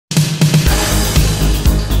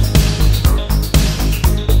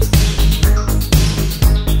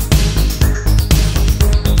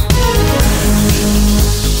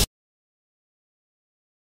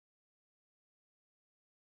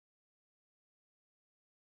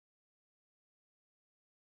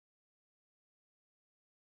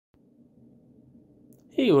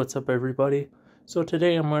Hey, what's up everybody? So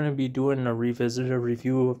today I'm going to be doing a revisited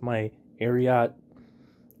review of my Ariat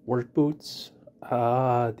work boots.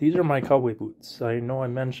 These are my cowboy boots. I know I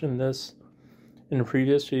mentioned this in a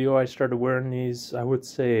previous video. I started wearing these, I would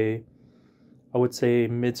say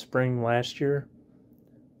mid-spring last year.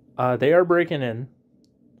 They are breaking in.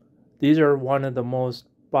 These are one of the most,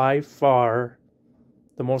 by far,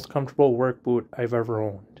 the most comfortable work boot I've ever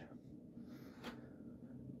owned.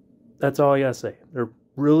 That's all I gotta say. They're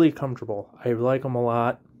really comfortable. I like them a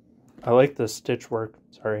lot. I like the stitch work.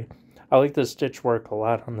 I like the stitch work a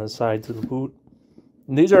lot on the sides of the boot.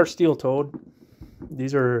 And these are steel-toed.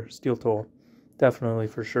 These are steel-toe, definitely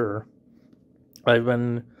for sure. I've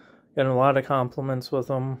been getting a lot of compliments with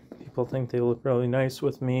them. People think they look really nice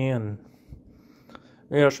with me, and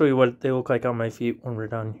maybe I'll show you what they look like on my feet when we're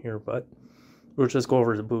done here, but we'll just go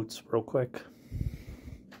over the boots real quick.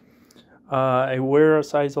 I wear a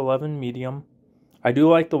size 11 medium. I do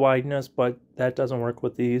like the wideness, but that doesn't work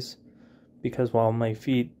with these because, well, my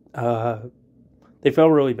feet, they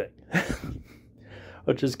feel really big.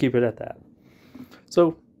 I'll just keep it at that.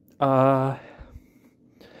 So,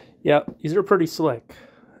 yeah, these are pretty slick.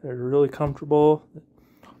 They're really comfortable.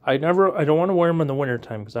 I don't want to wear them in the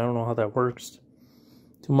wintertime because I don't know how that works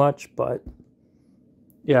too much, but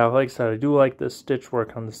yeah, like I said, I do like the stitch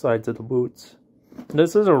work on the sides of the boots.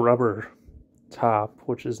 This is a rubber top,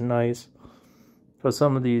 which is nice. But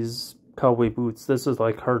some of these cowboy boots, this is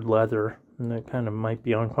like hard leather, and it kind of might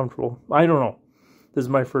be uncomfortable. I don't know. This is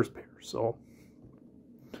my first pair, so.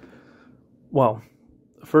 Well,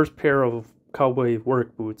 the first pair of cowboy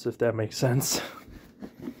work boots, if that makes sense.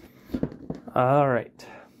 Alright.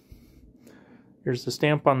 Here's the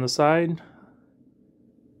stamp on the side.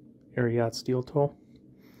 Ariat steel toe.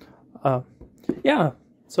 Yeah.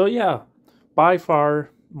 So yeah, by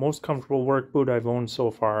far, most comfortable work boot I've owned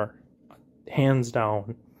so far. Hands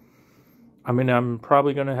down. I mean, I'm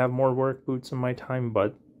probably going to have more work boots in my time,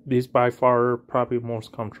 but these by far are probably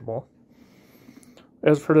most comfortable.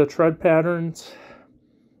 As for the tread patterns,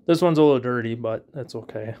 this one's a little dirty, but that's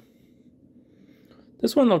okay.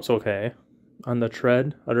 This one looks okay on the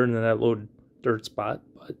tread, other than that little dirt spot,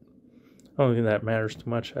 but I don't think that matters too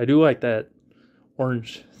much. I do like that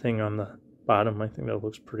orange thing on the bottom. I think that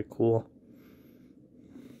looks pretty cool.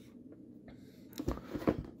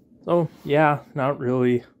 So, yeah, not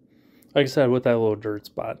really. Like I said, with that little dirt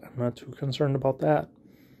spot, I'm not too concerned about that.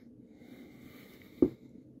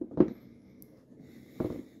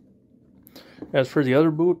 As for the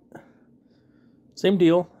other boot, same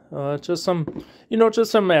deal. Just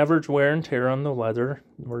some average wear and tear on the leather,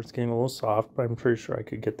 where it's getting a little soft, but I'm pretty sure I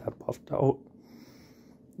could get that buffed out.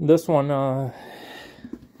 This one,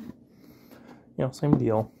 same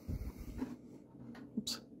deal.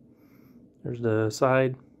 Oops. There's the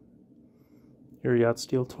side. Ariat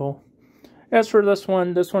steel toe. As for this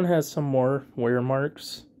one has some more wear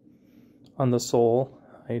marks on the sole.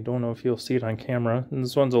 I don't know if you'll see it on camera. And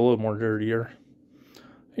this one's a little more dirtier.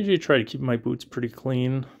 I usually try to keep my boots pretty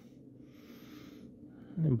clean,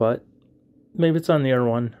 but maybe it's on the other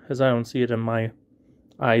one, as I don't see it in my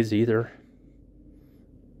eyes either.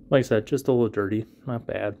 Like I said, just a little dirty, not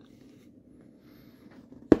bad.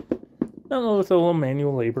 I don't know, with a little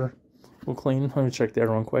manual labor, we'll clean. Let me check the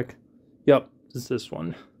other one quick. Yep. Is this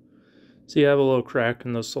one. So you have a little crack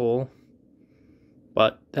in the sole,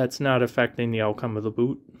 but that's not affecting the outcome of the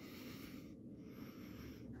boot.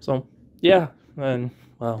 So yeah, and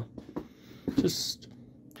well, just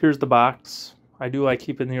here's the box. I do like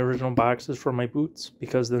keeping the original boxes for my boots,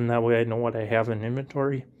 because then that way I know what I have in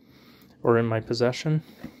inventory or in my possession.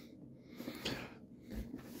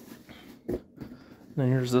 Then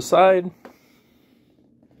here's the side.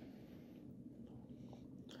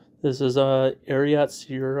 This is a Ariat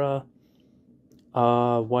Sierra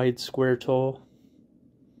wide square toe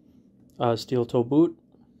steel toe boot.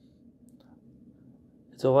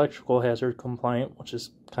 It's electrical hazard compliant, which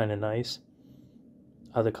is kind of nice.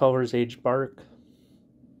 The color is aged bark.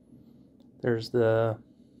 There's the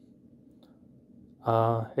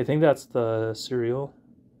I think that's the serial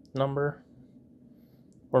number,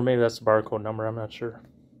 or maybe that's the barcode number, I'm not sure.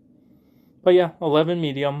 But yeah, 11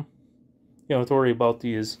 medium. You don't have to worry about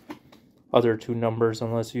these other two numbers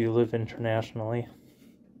unless you live internationally.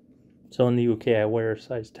 So in the UK I wear a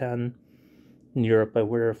size 10. In Europe I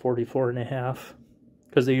wear a 44.5.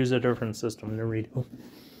 Because they use a different system than we do,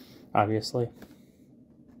 obviously.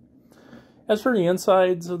 As for the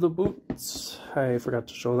insides of the boots, I forgot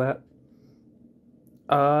to show that.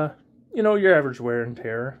 Your average wear and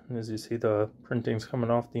tear. As you see, the printing's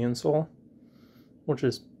coming off the insole, which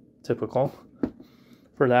is typical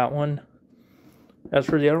for that one. As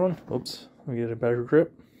for the other one, oops, We get a better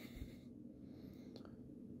grip.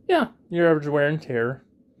 Yeah, your average wear and tear.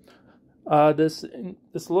 This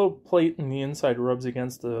little plate in the inside rubs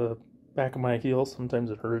against the back of my heel. Sometimes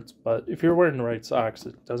it hurts, but if you're wearing the right socks,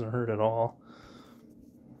 it doesn't hurt at all.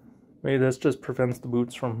 Maybe this just prevents the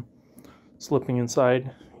boots from slipping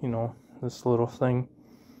inside, you know, this little thing.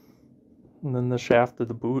 And then the shaft of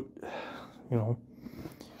the boot, you know.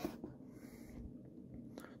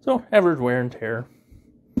 So, average wear and tear.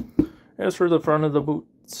 As for the front of the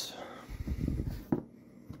boots,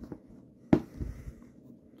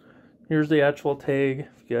 here's the actual tag,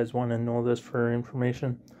 if you guys want to know this for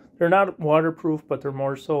information. They're not waterproof, but they're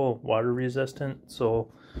more so water resistant.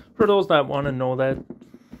 So, for those that want to know that,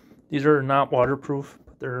 these are not waterproof,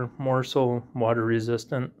 but they're more so water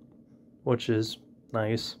resistant, which is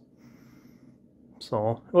nice.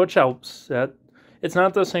 So, which helps. That it's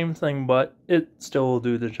not the same thing, but it still will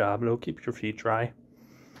do the job. It'll keep your feet dry.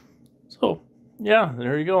 So, yeah,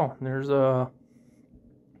 there you go. There's a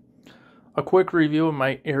quick review of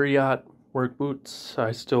my Ariat work boots.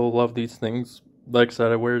 I still love these things. Like I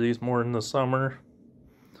said, I wear these more in the summer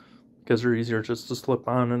because they're easier just to slip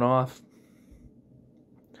on and off.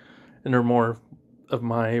 And they're more of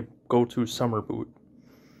my go-to summer boot.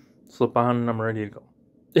 Slip on and I'm ready to go.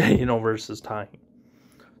 You know, versus tying.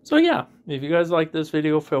 So yeah, if you guys like this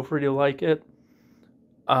video, feel free to like it.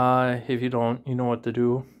 If you don't, you know what to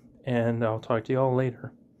do. And I'll talk to you all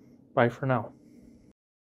later. Bye for now.